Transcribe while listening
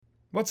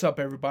What's up,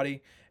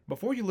 everybody?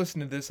 Before you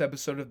listen to this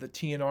episode of the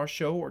TNR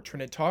Show or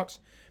Trinity Talks,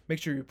 make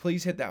sure you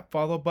please hit that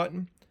follow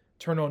button,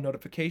 turn on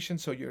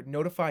notifications so you're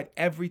notified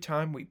every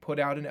time we put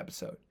out an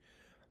episode.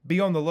 Be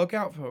on the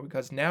lookout for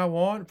because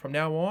from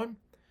now on,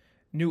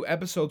 new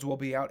episodes will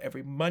be out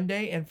every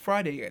Monday and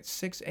Friday at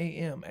 6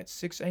 a.m.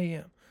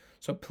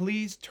 So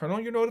please turn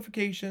on your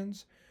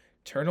notifications,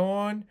 turn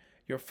on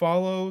your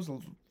follows,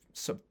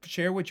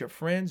 share with your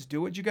friends,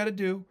 do what you got to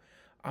do.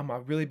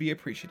 I'll really be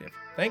appreciative.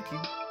 Thank you.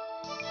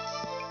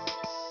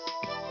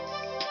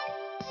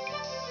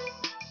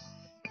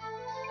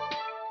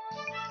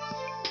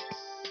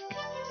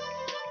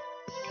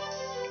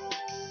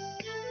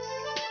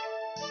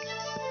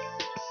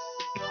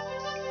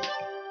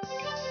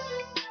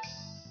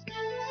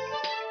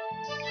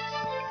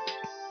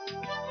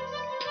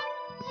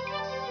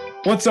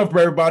 What's up,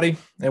 everybody,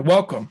 and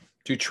welcome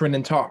to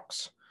Trending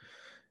Talks.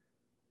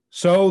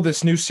 So,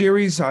 this new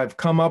series I've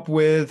come up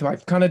with,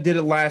 I've kind of did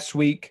it last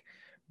week,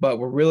 but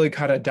we're really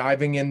kind of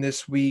diving in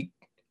this week,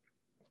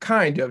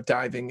 kind of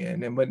diving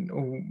in, and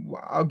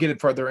I'll get it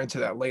further into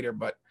that later.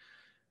 But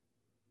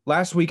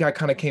last week I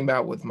kind of came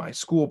out with my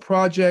school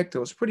project. I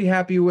was pretty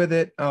happy with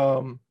it.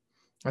 I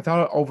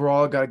thought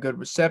overall it got a good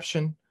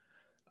reception.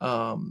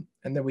 And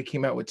then we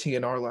came out with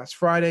TNR last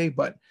Friday,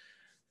 but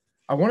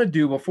I want to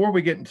do, before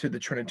we get into the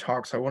Trending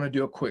Talks, I want to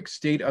do a quick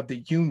State of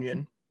the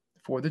Union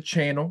for the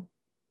channel,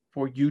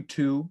 for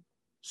YouTube,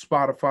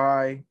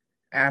 Spotify,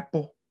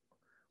 Apple,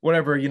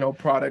 whatever,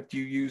 product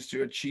you use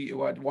to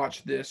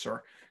watch this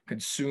or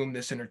consume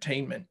this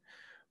entertainment.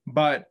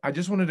 But I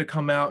just wanted to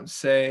come out and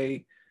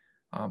say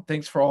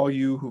thanks for all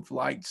you who've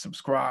liked,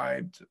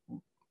 subscribed,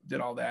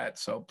 did all that.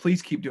 So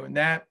please keep doing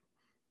that.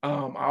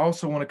 I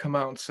also want to come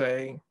out and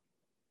say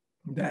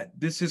that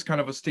this is kind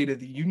of a State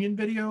of the Union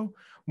video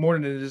more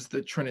than it is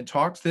the Trending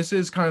Talks. This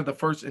is kind of the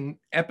first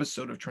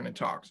episode of Trending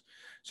Talks.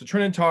 So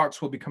Trending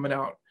Talks will be coming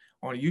out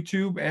on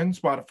YouTube and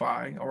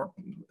Spotify, or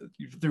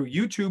through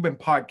YouTube and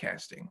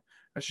podcasting.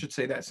 I should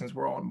say that since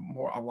we're on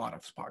a lot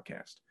of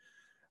podcasts.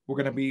 We're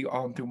going to be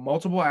on through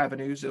multiple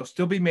avenues. It'll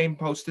still be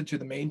posted to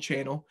the main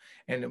channel,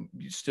 and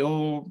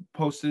still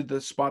posted to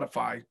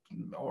Spotify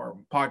or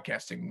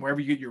podcasting,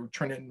 wherever you get your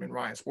Trending and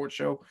Ryan Sports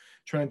Show.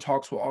 Trending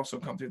Talks will also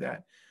come through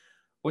that.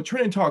 What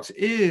Trending Talks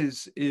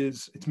is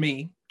it's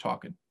me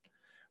talking,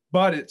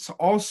 but it's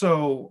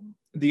also,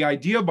 the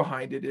idea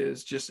behind it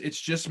is it's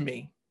just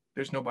me.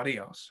 There's nobody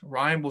else.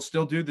 Ryan will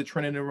still do the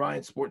Trending and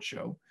Ryan Sports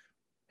Show,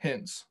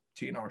 hence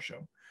TNR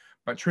Show.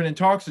 But Trending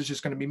Talks is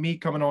just going to be me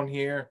coming on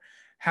here,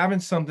 having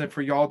something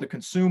for y'all to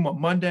consume on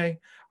Monday.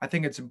 I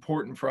think it's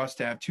important for us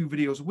to have 2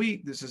 videos a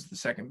week. This is the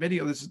second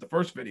video. This is the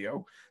first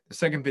video. The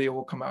second video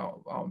will come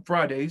out on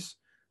Fridays.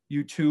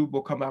 YouTube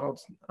will come out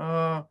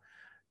on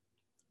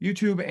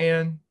YouTube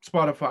and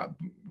Spotify.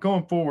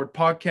 Going forward,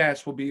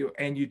 podcasts will be,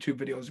 and YouTube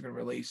videos are going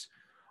to release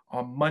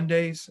on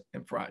Mondays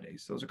and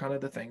Fridays. Those are kind of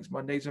the things.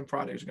 Mondays and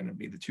Fridays are going to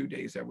be the 2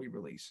 days that we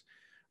release.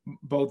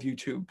 Both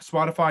YouTube,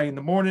 Spotify in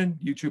the morning,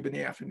 YouTube in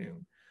the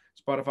afternoon.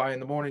 Spotify in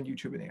the morning,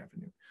 YouTube in the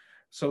afternoon.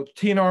 So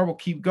TNR will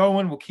keep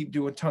going. We'll keep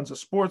doing tons of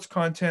sports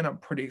content. I'm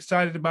pretty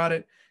excited about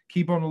it.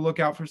 Keep on the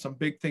lookout for some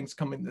big things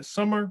coming this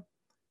summer,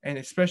 and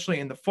especially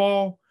in the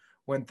fall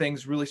when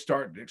things really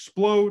start to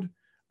explode.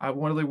 I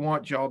really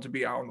want y'all to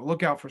be out on the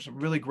lookout for some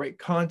really great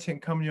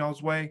content coming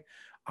y'all's way.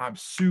 I'm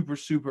super,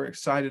 super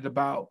excited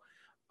about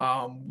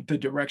the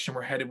direction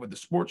we're headed with the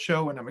sports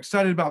show, and I'm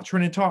excited about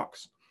Trending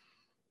Talks.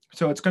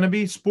 So it's going to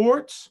be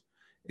sports.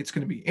 It's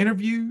going to be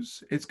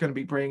interviews. It's going to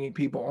be bringing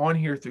people on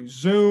here through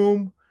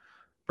Zoom,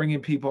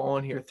 bringing people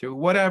on here through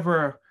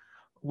whatever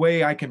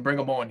way I can bring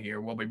them on here.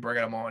 We'll be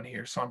bringing them on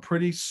here. So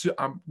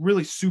I'm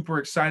really super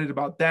excited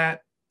about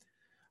that.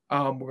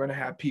 We're going to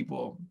have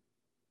people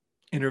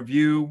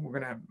interview. We're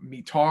going to have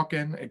me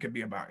talking. It could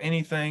be about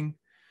anything.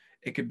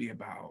 It could be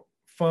about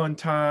fun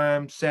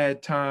times,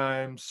 sad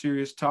times,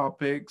 serious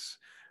topics,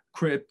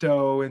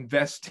 crypto,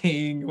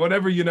 investing,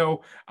 whatever,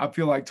 I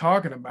feel like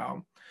talking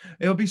about.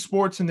 It'll be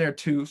sports in there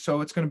too. So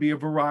it's going to be a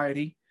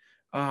variety.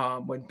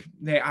 When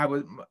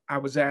I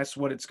was asked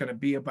what it's going to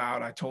be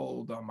about, I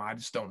told them I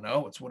just don't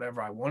know. It's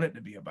whatever I want it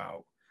to be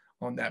about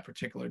on that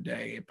particular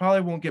day. It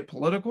probably won't get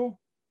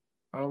political.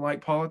 I don't like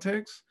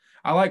politics.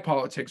 I like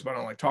politics, but I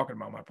don't like talking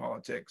about my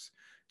politics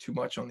too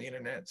much on the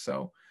internet.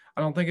 So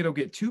I don't think it'll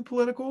get too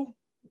political.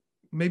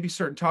 Maybe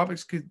certain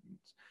topics could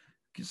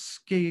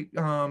scrape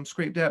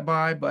that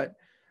by, but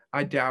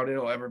I doubt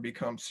it'll ever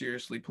become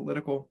seriously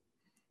political.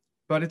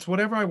 But it's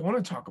whatever I want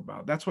to talk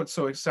about. That's what's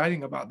so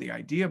exciting about the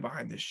idea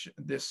behind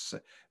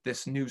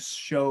this new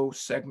show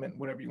segment,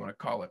 whatever you want to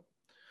call it.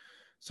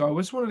 So I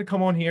just wanted to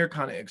come on here,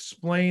 kind of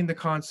explain the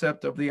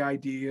concept of the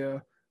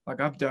idea,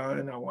 like I've done,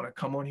 and I want to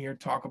come on here and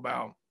talk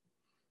about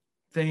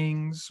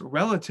things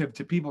relative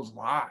to people's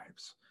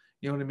lives.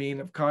 You know what I mean?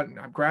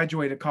 I've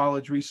graduated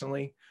college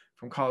recently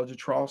from College of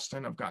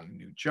Charleston. I've gotten a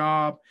new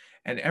job,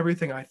 and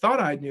everything I thought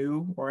I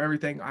knew or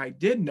everything I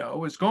did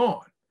know is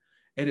gone.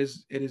 It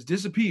has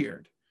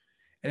disappeared,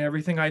 and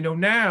everything I know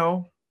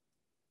now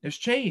has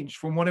changed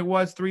from what it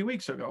was 3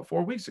 weeks ago,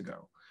 4 weeks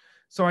ago.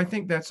 So I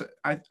think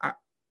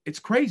it's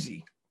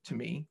crazy to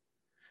me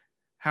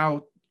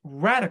how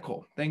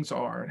radical things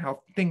are and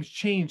how things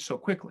change so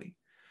quickly.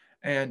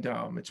 And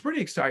it's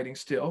pretty exciting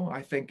still.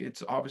 I think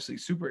it's obviously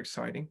super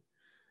exciting.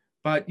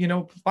 But,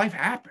 life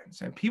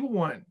happens and people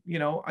want,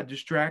 a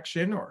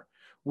distraction or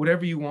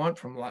whatever you want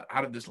from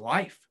out of this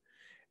life.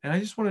 And I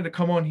just wanted to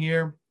come on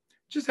here,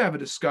 just have a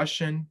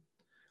discussion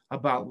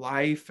about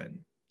life and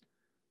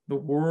the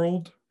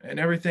world and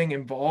everything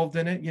involved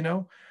in it.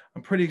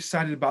 I'm pretty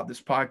excited about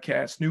this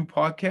new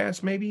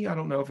podcast, maybe. I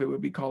don't know if it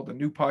would be called a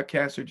new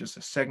podcast or just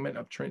a segment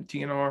of Trent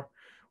TNR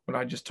when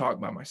I just talk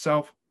by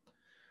myself.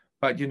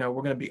 But, we're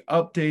going to be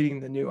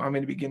updating I'm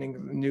going to be getting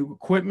the new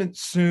equipment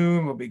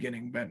soon. We'll be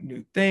getting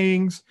new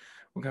things.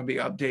 We're going to be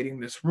updating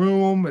this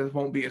room. It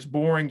won't be as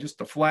boring, just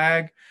the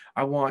flag.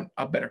 I want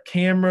a better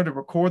camera to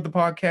record the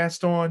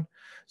podcast on.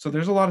 So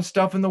there's a lot of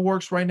stuff in the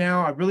works right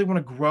now. I really want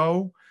to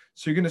grow.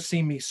 So you're going to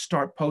see me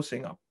start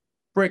posting a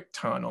brick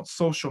ton on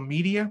social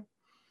media,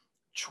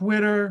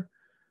 Twitter,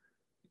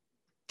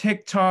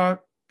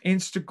 TikTok,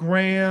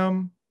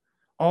 Instagram.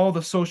 All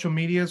the social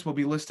medias will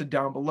be listed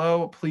down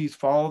below. Please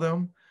follow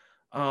them.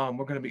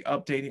 We're going to be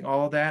updating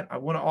all of that. I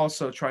want to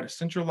also try to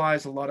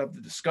centralize a lot of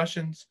the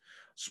discussions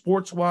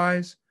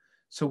sports-wise.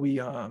 So we,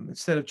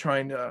 instead of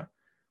trying to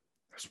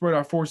spread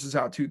our forces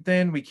out too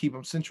thin, we keep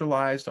them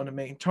centralized on the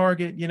main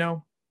target,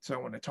 So I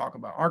want to talk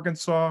about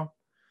Arkansas,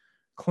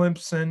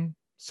 Clemson,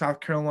 South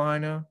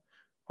Carolina.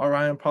 All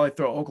right, I'll probably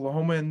throw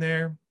Oklahoma in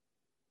there.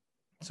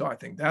 So I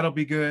think that'll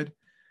be good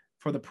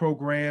for the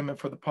program and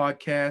for the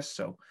podcast.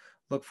 So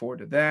look forward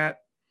to that.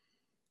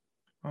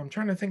 I'm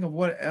trying to think of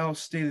what else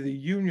State of the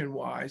Union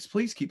wise.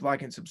 Please keep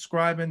liking and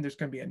subscribing. There's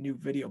going to be a new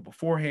video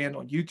beforehand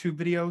on YouTube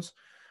videos.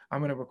 I'm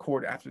going to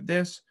record after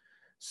this.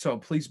 So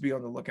please be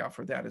on the lookout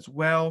for that as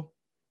well.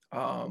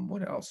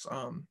 What else?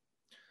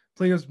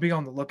 Please be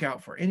on the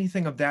lookout for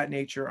anything of that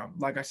nature.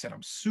 Like I said,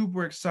 I'm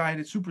super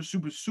excited,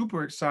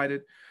 super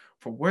excited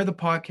for where the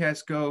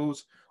podcast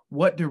goes,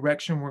 what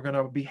direction we're going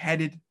to be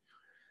headed.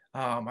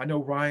 I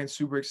know Ryan's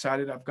super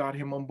excited. I've got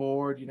him on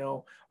board.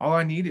 All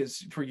I need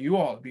is for you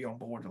all to be on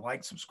board, to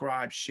like,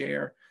 subscribe,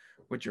 share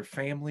with your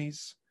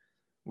families,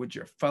 with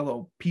your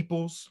fellow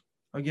peoples.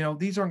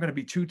 These aren't going to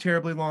be too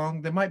terribly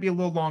long. They might be a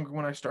little longer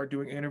when I start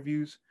doing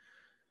interviews.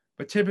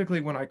 But typically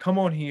when I come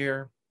on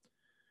here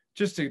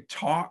just to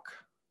talk,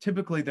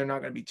 typically they're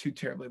not going to be too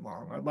terribly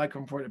long. I'd like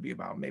them for it to be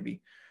about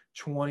maybe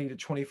 20 to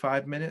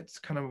 25 minutes,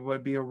 kind of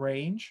would be a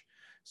range.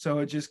 So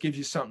it just gives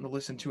you something to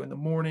listen to in the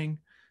morning,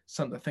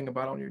 something to think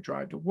about on your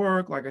drive to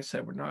work. Like I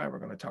said, we're not ever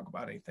going to talk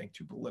about anything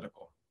too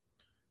political.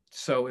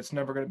 So it's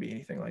never going to be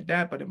anything like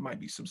that, but it might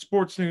be some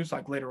sports news.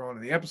 Like later on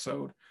in the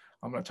episode,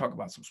 I'm going to talk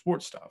about some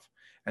sports stuff.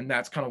 And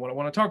that's kind of what I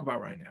want to talk about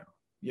right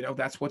now.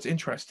 That's what's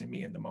interesting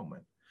me in the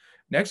moment.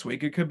 Next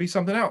week, it could be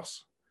something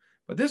else.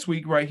 But this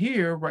week right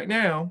here, right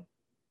now,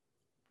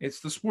 it's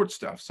the sports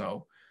stuff.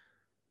 So,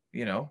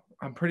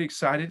 I'm pretty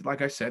excited.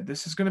 Like I said,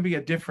 this is going to be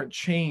a different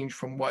change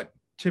from what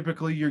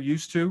typically you're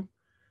used to.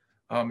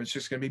 It's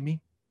just going to be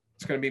me.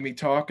 It's going to be me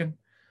talking.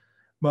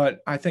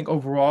 But I think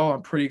overall,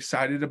 I'm pretty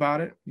excited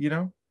about it,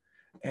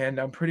 and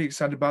I'm pretty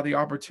excited about the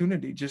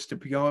opportunity just to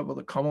be able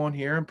to come on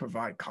here and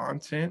provide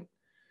content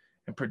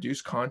and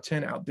produce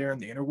content out there in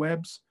the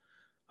interwebs.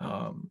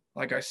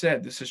 Like I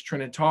said, this is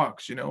Trending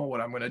Talks.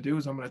 What I'm going to do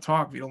is I'm going to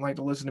talk. If you don't like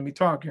to listen to me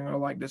talk, you're going to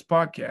like this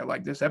podcast,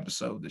 like this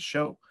episode, this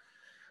show.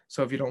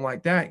 So if you don't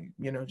like that,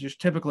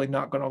 just typically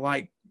not going to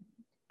like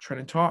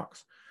Trending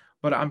Talks.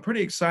 But I'm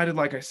pretty excited,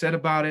 like I said,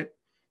 about it.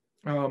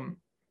 I'm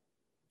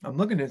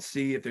looking to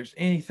see if there's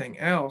anything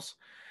else.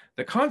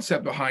 The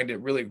concept behind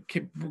it really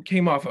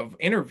came off of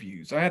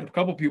interviews. I had a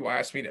couple people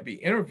ask me to be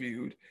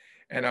interviewed,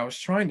 and I was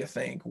trying to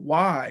think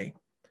why,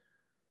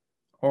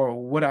 or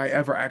would I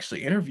ever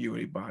actually interview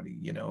anybody?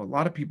 A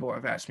lot of people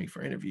have asked me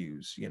for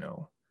interviews,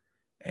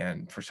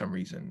 and for some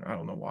reason, I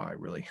don't know why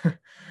really,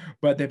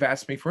 but they've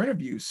asked me for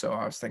interviews. So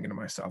I was thinking to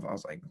myself, I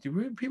was like,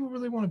 do people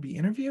really want to be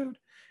interviewed?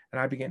 And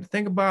I began to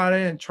think about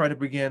it and try to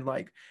begin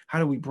like, how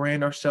do we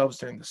brand ourselves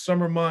during the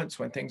summer months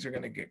when things are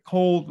going to get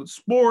cold with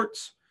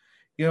sports?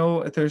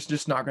 If there's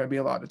just not going to be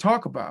a lot to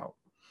talk about.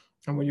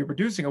 And when you're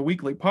producing a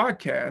weekly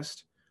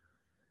podcast,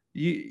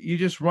 you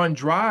just run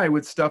dry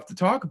with stuff to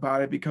talk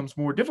about. It becomes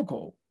more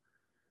difficult.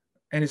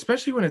 And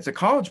especially when it's a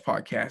college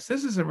podcast,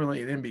 this isn't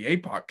really an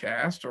NBA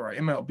podcast or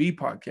an MLB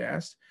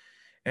podcast,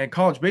 and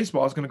college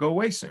baseball is going to go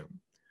away soon.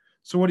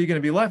 So what are you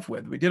going to be left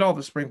with? We did all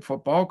the spring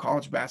football,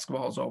 college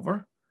basketball is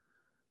over.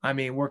 I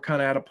mean, we're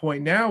kind of at a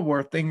point now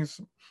where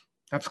things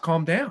have to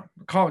calm down,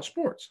 college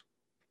sports.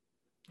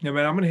 I'm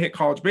going to hit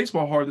college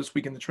baseball hard this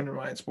week in the Trending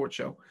Ryan Sports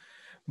Show.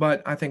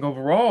 But I think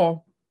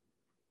overall,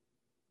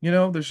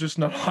 there's just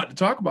not a lot to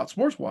talk about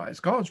sports-wise,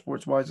 college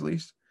sports-wise at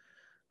least.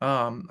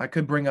 I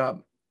could bring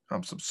up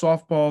some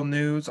softball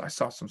news. I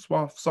saw some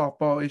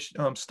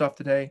softball stuff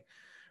today.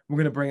 We're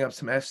going to bring up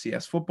some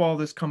FCS football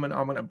this coming.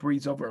 I'm going to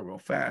breeze over it real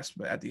fast,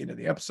 but at the end of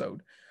the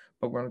episode.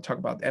 But we're going to talk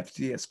about the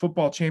FCS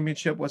football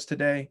championship was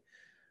today.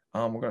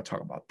 We're going to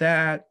talk about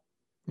that.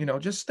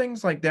 Just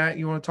things like that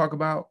you want to talk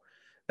about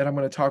that I'm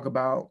going to talk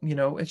about.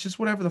 It's just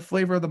whatever the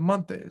flavor of the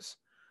month is.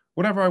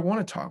 whatever I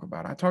want to talk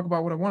about. I talk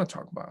about what I want to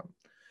talk about.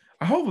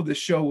 I hope this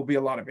show will be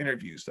a lot of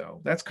interviews,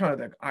 though. That's kind of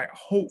the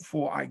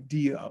hopeful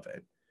idea of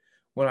it.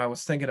 When I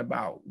was thinking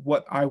about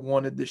what I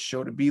wanted this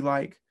show to be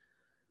like,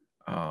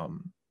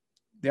 um,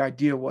 the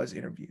idea was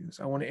interviews.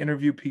 I want to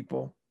interview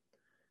people.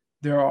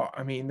 There are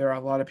a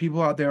lot of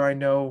people out there I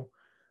know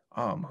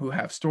who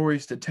have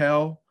stories to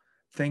tell,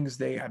 things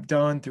they have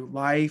done through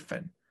life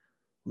and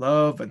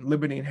love and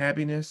liberty and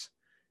happiness.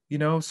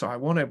 So I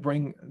want to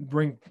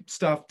bring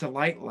stuff to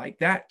light like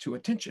that to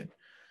attention,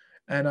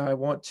 and I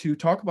want to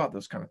talk about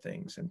those kind of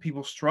things and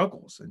people's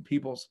struggles and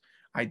people's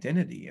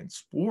identity and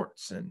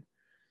sports and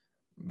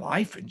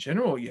life in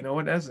general.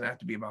 It doesn't have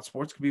to be about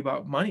sports. It could be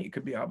about money. It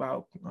could be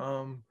about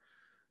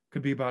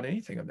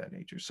anything of that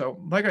nature.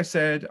 So, like I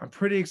said, I'm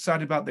pretty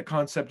excited about the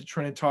concept of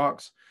Trending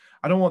Talks.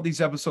 I don't want these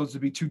episodes to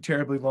be too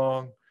terribly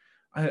long.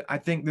 I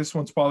think this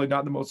one's probably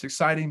not the most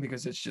exciting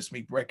because it's just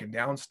me breaking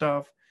down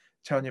stuff,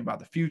 telling you about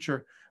the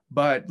future.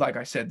 But like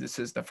I said, this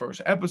is the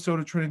first episode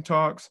of Trending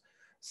Talks,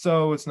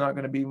 so it's not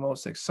going to be the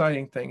most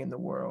exciting thing in the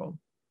world.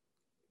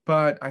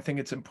 But I think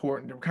it's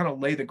important to kind of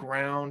lay the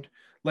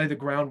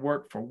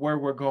groundwork for where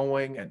we're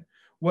going and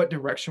what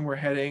direction we're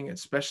heading,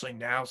 especially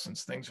now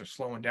since things are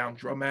slowing down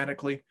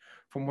dramatically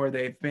from where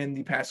they've been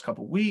the past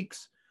couple of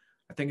weeks.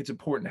 I think it's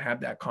important to have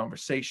that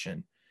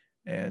conversation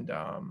and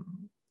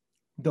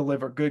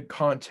deliver good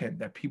content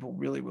that people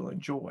really will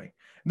enjoy.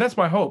 And that's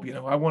my hope.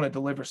 I want to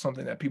deliver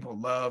something that people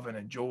love and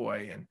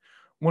enjoy and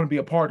want to be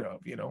a part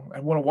of,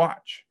 and want to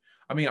watch.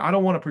 I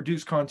don't want to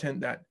produce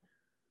content that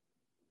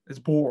is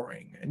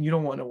boring and you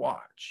don't want to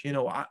watch.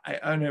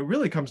 And it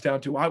really comes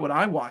down to why would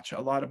I watch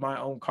a lot of my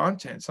own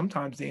content?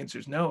 Sometimes the answer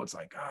is no. It's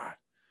like, God,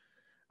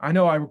 I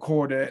know I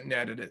record it and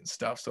edit it and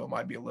stuff, so it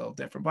might be a little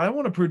different, but I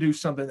want to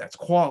produce something that's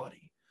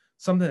quality,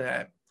 something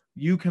that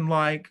you can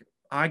like,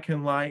 I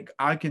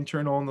can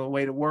turn on the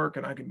way to work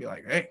and I can be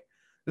like, hey,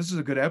 this is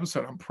a good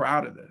episode. I'm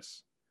proud of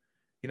this.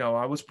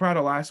 I was proud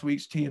of last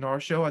week's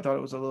TNR show. I thought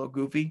it was a little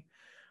goofy,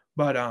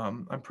 but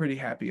I'm pretty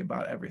happy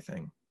about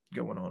everything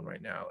going on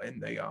right now in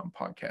the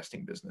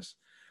podcasting business.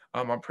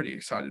 I'm pretty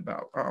excited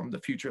about the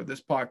future of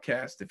this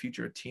podcast, the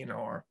future of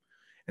TNR,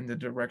 and the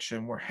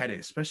direction we're headed,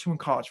 especially when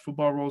college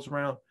football rolls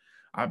around.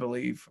 I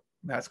believe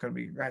that's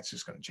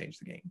just going to change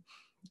the game.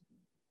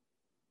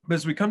 But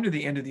as we come to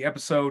the end of the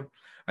episode,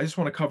 I just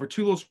want to cover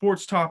two little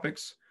sports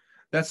topics.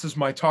 That's just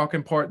my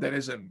talking part. That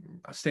isn't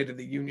a State of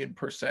the Union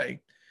per se.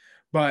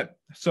 But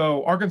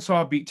so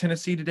Arkansas beat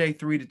Tennessee today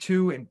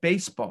 3-2 in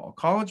baseball,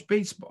 college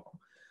baseball.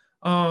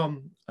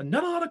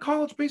 Not a lot of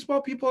college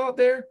baseball people out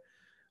there.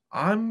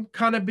 I'm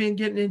kind of been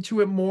getting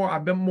into it more.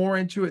 I've been more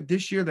into it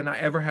this year than I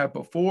ever have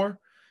before.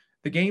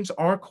 The games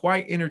are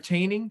quite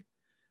entertaining.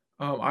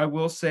 I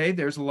will say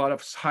there's a lot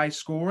of high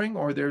scoring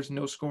or there's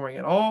no scoring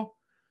at all.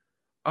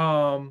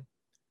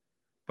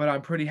 But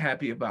I'm pretty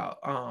happy about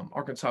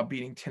Arkansas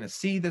beating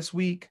Tennessee this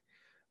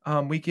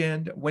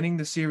weekend, winning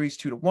the series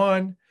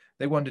 2-1.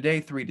 They won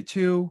today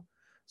 3-2.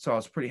 So I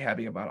was pretty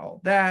happy about all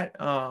of that.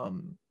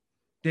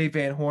 Dave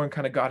Van Horn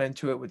kind of got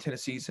into it with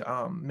Tennessee's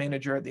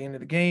manager at the end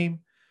of the game.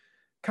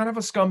 Kind of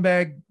a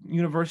scumbag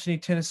University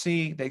of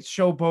Tennessee. They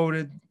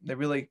showboated. They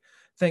really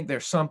think they're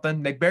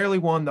something. They barely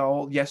won the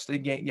whole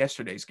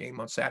yesterday's game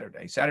on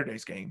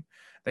Saturday's game.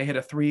 They hit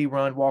a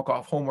 3-run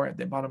walk-off homer at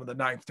the bottom of the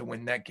ninth to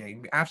win that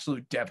game.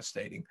 Absolutely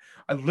devastating.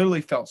 I literally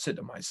felt sick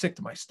to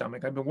my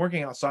stomach. I've been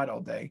working outside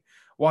all day,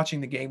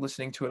 watching the game,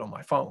 listening to it on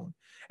my phone.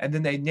 And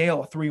then they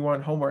nail a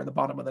 3-run homer in the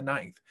bottom of the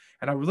ninth.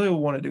 And I really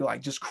wanted to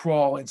just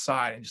crawl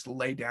inside and just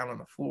lay down on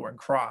the floor and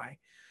cry.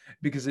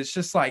 Because it's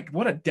just like,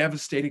 what a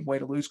devastating way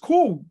to lose.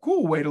 Cool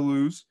way to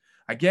lose,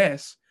 I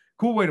guess.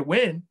 Cool way to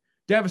win.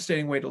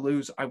 Devastating way to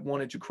lose. I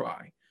wanted to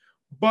cry.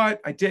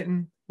 But I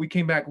didn't. We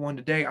came back one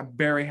today. I'm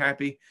very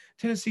happy.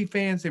 Tennessee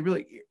fans, they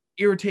really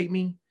irritate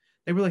me.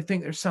 They really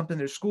think there's something in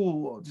their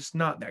school just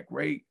not that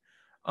great.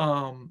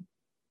 I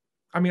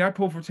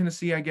pull for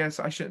Tennessee, I guess.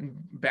 I shouldn't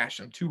bash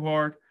them too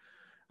hard.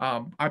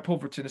 I pull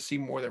for Tennessee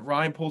more than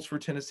Ryan pulls for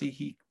Tennessee.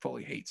 He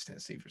fully hates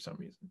Tennessee for some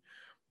reason.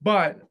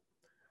 But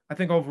I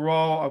think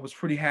overall, I was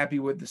pretty happy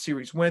with the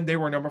series win. They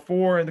were number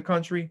 4 in the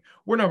country.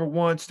 We're number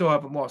 1. Still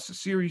haven't lost the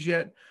series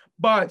yet.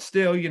 But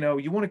still, you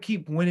want to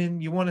keep winning.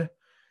 You want to,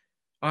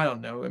 I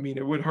don't know.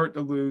 It would hurt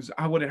to lose.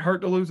 Would it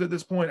hurt to lose at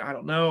this point? I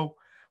don't know.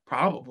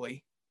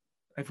 Probably.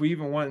 If we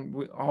even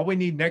won, all we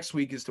need next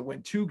week is to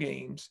win 2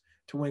 games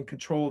to win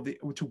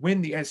to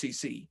win the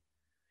SEC.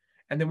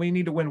 And then we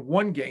need to win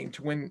 1 game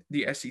to win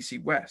the SEC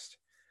West.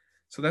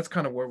 So that's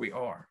kind of where we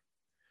are.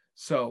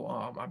 So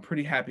I'm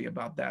pretty happy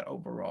about that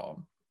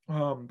overall.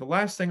 The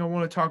last thing I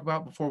want to talk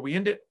about before we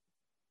end it,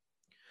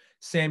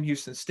 Sam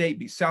Houston State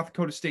beat South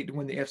Dakota State to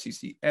win the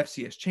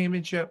FCS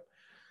championship.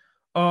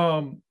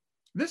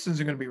 This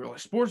isn't going to be really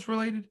sports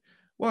related.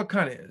 Well, it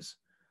kind of is.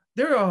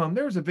 There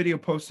was a video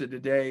posted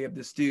today of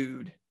this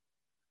dude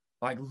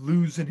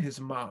losing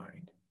his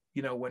mind,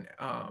 when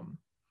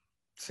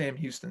Sam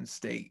Houston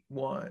State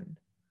won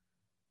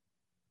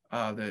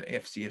the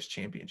FCS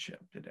championship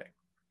today.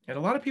 And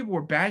a lot of people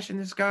were bashing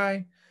this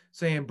guy,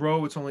 saying,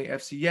 bro, it's only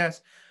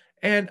FCS.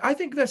 And I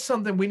think that's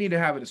something we need to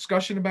have a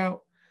discussion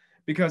about,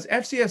 because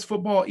FCS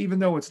football, even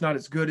though it's not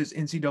as good as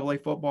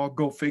NCAA football,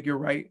 go figure,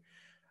 right?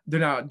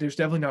 There's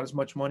definitely not as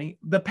much money.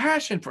 The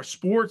passion for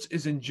sports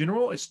in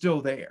general is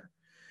still there.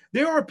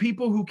 There are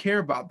people who care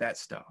about that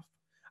stuff.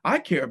 I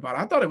care about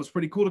it. I thought it was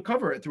pretty cool to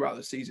cover it throughout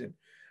the season.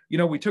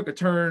 We took a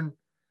turn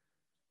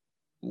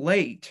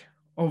late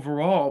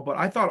overall, but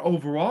I thought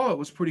overall it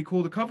was pretty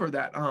cool to cover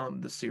that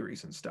the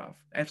series and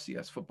stuff,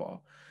 FCS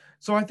football.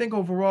 So I think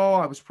overall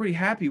I was pretty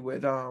happy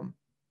with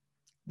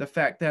the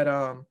fact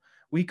that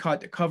we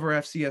got to cover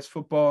FCS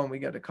football and we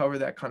got to cover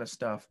that kind of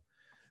stuff.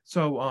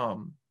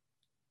 So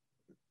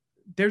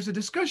there's a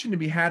discussion to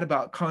be had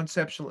about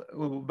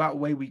about the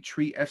way we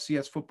treat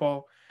FCS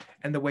football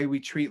and the way we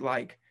treat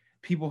like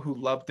people who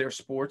love their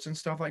sports and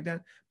stuff like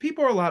that.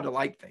 People are allowed to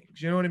like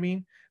things, you know what I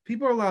mean?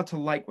 People are allowed to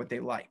like what they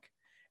like.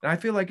 And I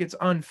feel like it's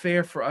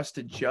unfair for us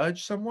to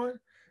judge someone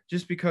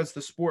just because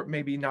the sport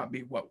maybe not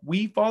be what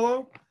we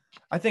follow.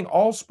 I think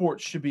all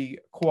sports should be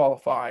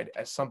qualified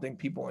as something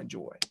people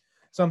enjoy,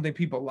 something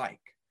people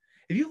like.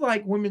 If you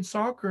like women's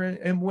soccer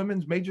and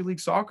women's Major League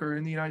Soccer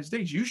in the United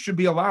States, you should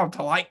be allowed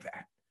to like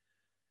that.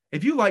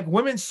 If you like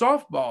women's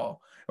softball,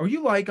 or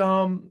you like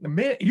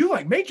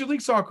Major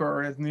League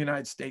Soccer in the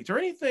United States, or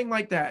anything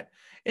like that,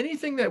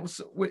 anything that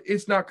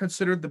it's not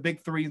considered the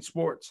big three in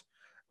sports,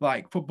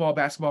 like football,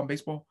 basketball, and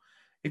baseball.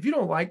 If you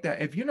don't like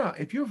that, if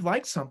you've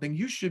liked something,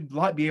 you should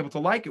be able to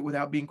like it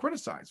without being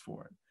criticized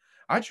for it.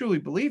 I truly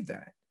believe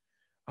that.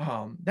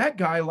 That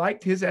guy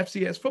liked his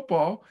FCS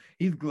football.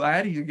 He's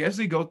glad. I guess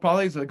he goes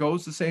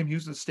to the same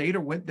Houston State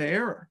or went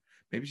there, or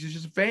maybe he's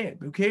just a fan.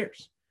 Who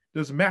cares?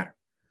 Doesn't matter.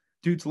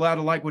 Dude's allowed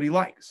to like what he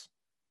likes.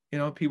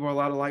 People are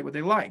allowed to like what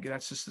they like.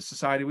 That's just the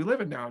society we live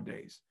in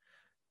nowadays.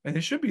 And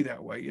it should be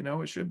that way.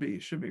 It should be.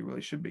 It should be.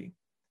 Really should be.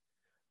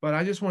 But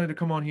I just wanted to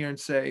come on here and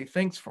say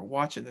thanks for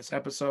watching this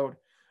episode.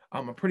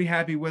 I'm pretty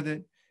happy with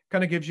it.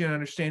 Kind of gives you an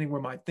understanding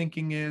where my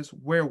thinking is,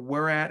 where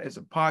we're at as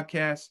a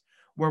podcast,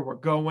 where we're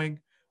going,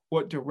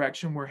 what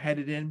direction we're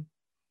headed in.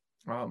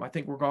 I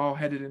think we're all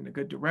headed in a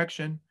good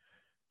direction.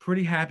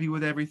 Pretty happy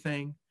with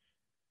everything.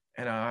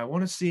 And I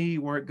want to see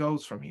where it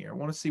goes from here. I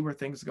want to see where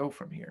things go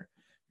from here,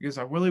 because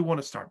I really want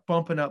to start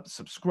bumping up the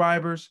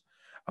subscribers.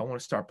 I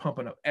want to start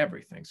pumping up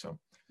everything. So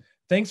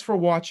thanks for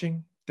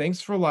watching.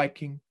 Thanks for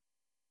liking.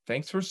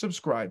 Thanks for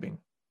subscribing.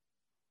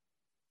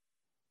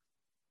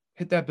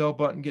 Hit that bell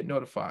button, get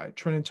notified.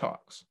 Trenton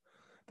Talks.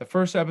 The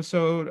first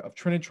episode of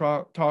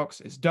Trenton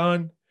Talks is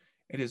done.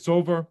 It is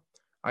over.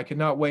 I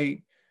cannot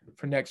wait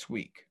for next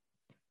week.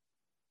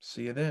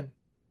 See you then.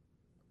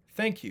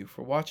 Thank you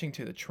for watching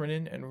to the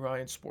Trenton and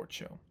Ryan Sports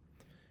Show.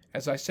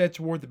 As I said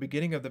toward the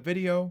beginning of the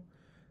video,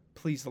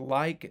 please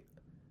like,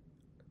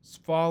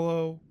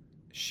 follow,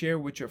 share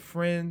with your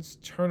friends,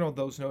 turn on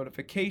those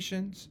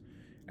notifications.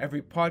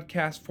 Every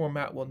podcast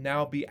format will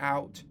now be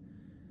out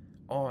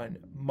on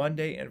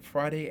Monday and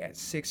Friday at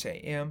 6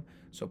 a.m.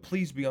 So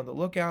please be on the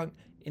lookout.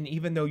 And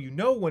even though you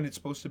know when it's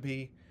supposed to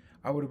be,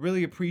 I would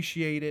really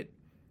appreciate it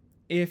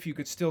if you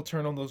could still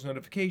turn on those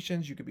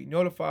notifications. You could be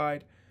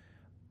notified,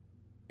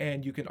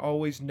 and you can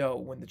always know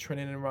when the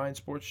Trenton and Ryan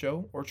Sports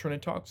Show or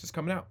Trenton Talks is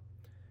coming out.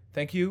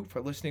 Thank you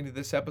for listening to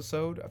this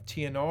episode of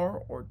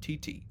TNR or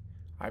TT.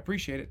 I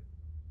appreciate it.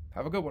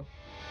 Have a good one.